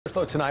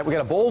So tonight, we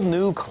got a bold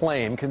new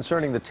claim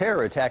concerning the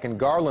terror attack in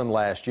Garland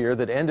last year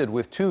that ended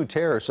with 2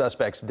 terror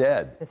suspects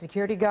dead. The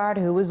security guard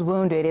who was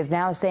wounded is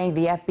now saying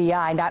the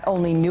FBI not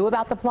only knew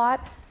about the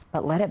plot,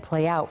 but let it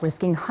play out,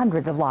 risking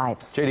hundreds of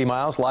lives. J.D.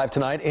 Miles live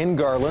tonight in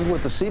Garland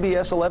with the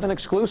CBS 11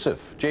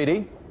 exclusive.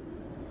 J.D.?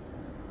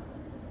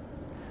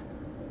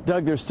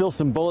 Doug, there's still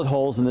some bullet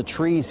holes in the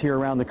trees here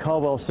around the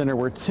Culwell Center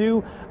where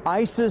 2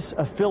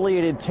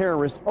 ISIS-affiliated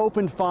terrorists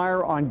opened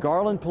fire on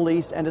Garland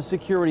police and a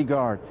security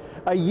guard.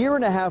 A year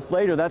and a half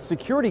later, that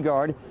security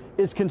guard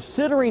is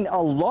considering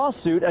a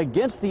lawsuit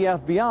against the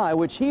FBI,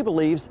 which he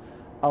believes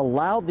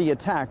allowed the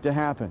attack to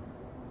happen.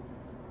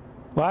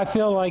 Well, I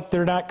feel like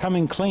they're not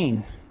coming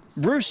clean.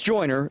 Bruce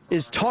Joyner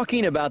is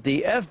talking about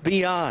the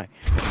FBI.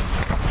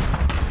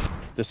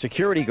 The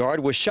security guard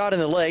was shot in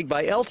the leg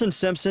by Elton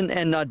Simpson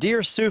and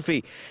Nadir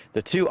Sufi.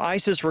 The 2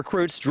 ISIS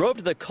recruits drove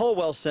to the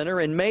Culwell Center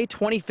in May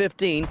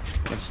 2015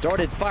 and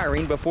started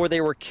firing before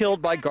they were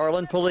killed by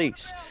Garland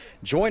police.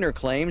 Joyner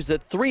claims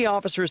that 3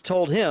 officers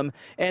told him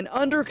an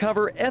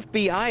undercover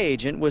FBI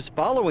agent was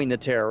following the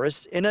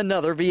terrorists in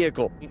another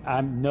vehicle.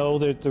 I know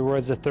that there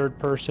was a 3rd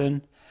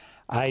person.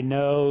 I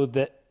know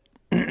that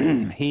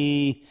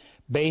he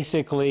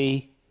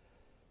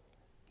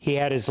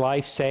had his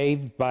life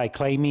saved by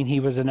claiming he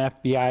was an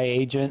FBI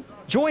agent.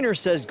 Joyner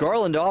says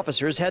Garland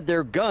officers had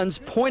their guns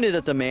pointed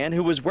at the man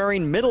who was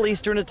wearing Middle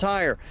Eastern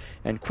attire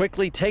and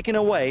quickly taken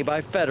away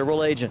by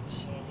federal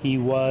agents. He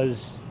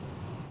was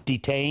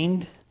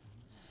detained,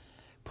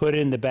 put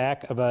in the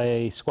back of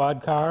a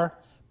squad car,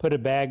 put a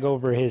bag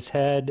over his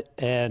head,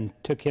 and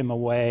took him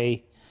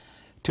away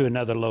to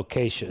another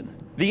location.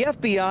 The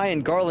FBI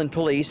and Garland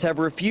police have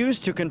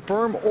refused to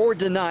confirm or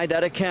deny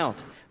that account.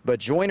 But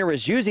Joyner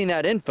is using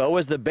that info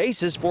as the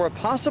basis for a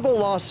possible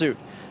lawsuit,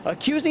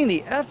 accusing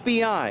the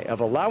FBI of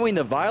allowing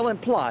the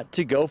violent plot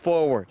to go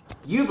forward.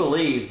 You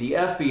believe the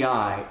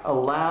FBI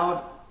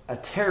allowed a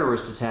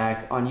terrorist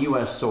attack on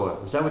U.S.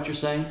 soil. Is that what you're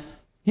saying?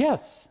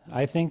 Yes,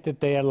 I think that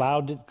they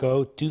allowed it to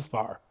go too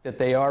far. That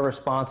they are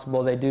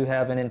responsible. They do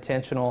have an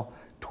intentional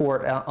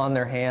tort on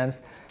their hands.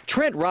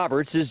 Trent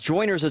Roberts is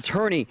Joyner's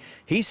attorney.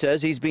 He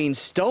says he's being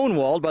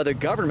stonewalled by the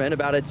government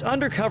about its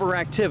undercover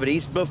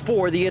activities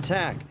before the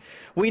attack.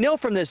 We know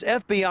from this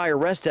FBI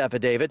arrest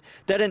affidavit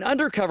that an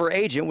undercover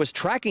agent was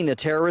tracking the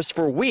terrorists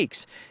for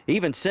weeks,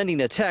 even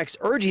sending a text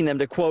urging them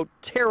to, quote,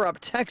 tear up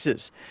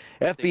Texas.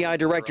 FBI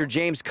Director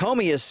James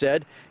Comey has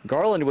said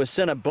Garland was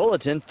sent a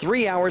bulletin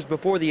 3 hours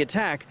before the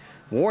attack,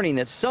 warning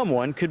that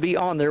someone could be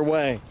on their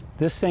way.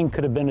 This thing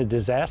could have been a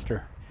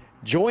disaster.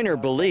 Joyner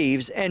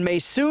believes and may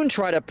soon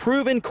try to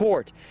prove in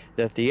court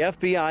that the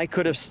FBI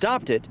could have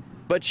stopped it,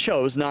 but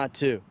chose not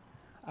to.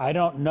 I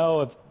don't know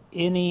of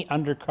any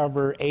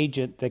undercover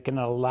agent that can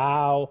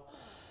allow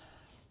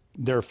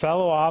their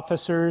fellow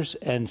officers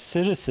and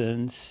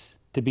citizens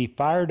to be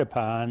fired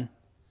upon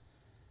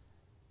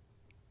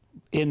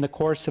in the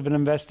course of an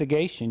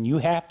investigation. You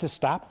have to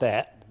stop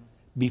that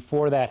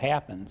before that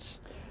happens.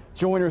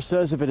 Joyner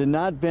says if it had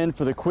not been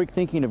for the quick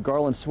thinking of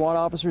Garland SWAT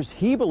officers,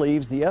 he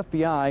believes the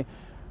FBI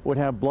would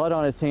have blood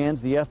on its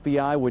hands. The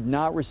FBI would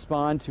not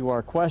respond to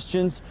our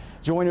questions.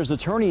 Joyner's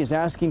attorney is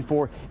asking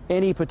for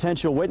any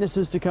potential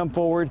witnesses to come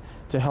forward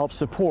to help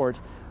support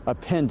a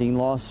pending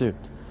lawsuit.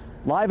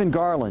 Live in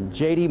Garland,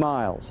 J.D.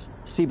 Miles,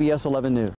 CBS 11 News.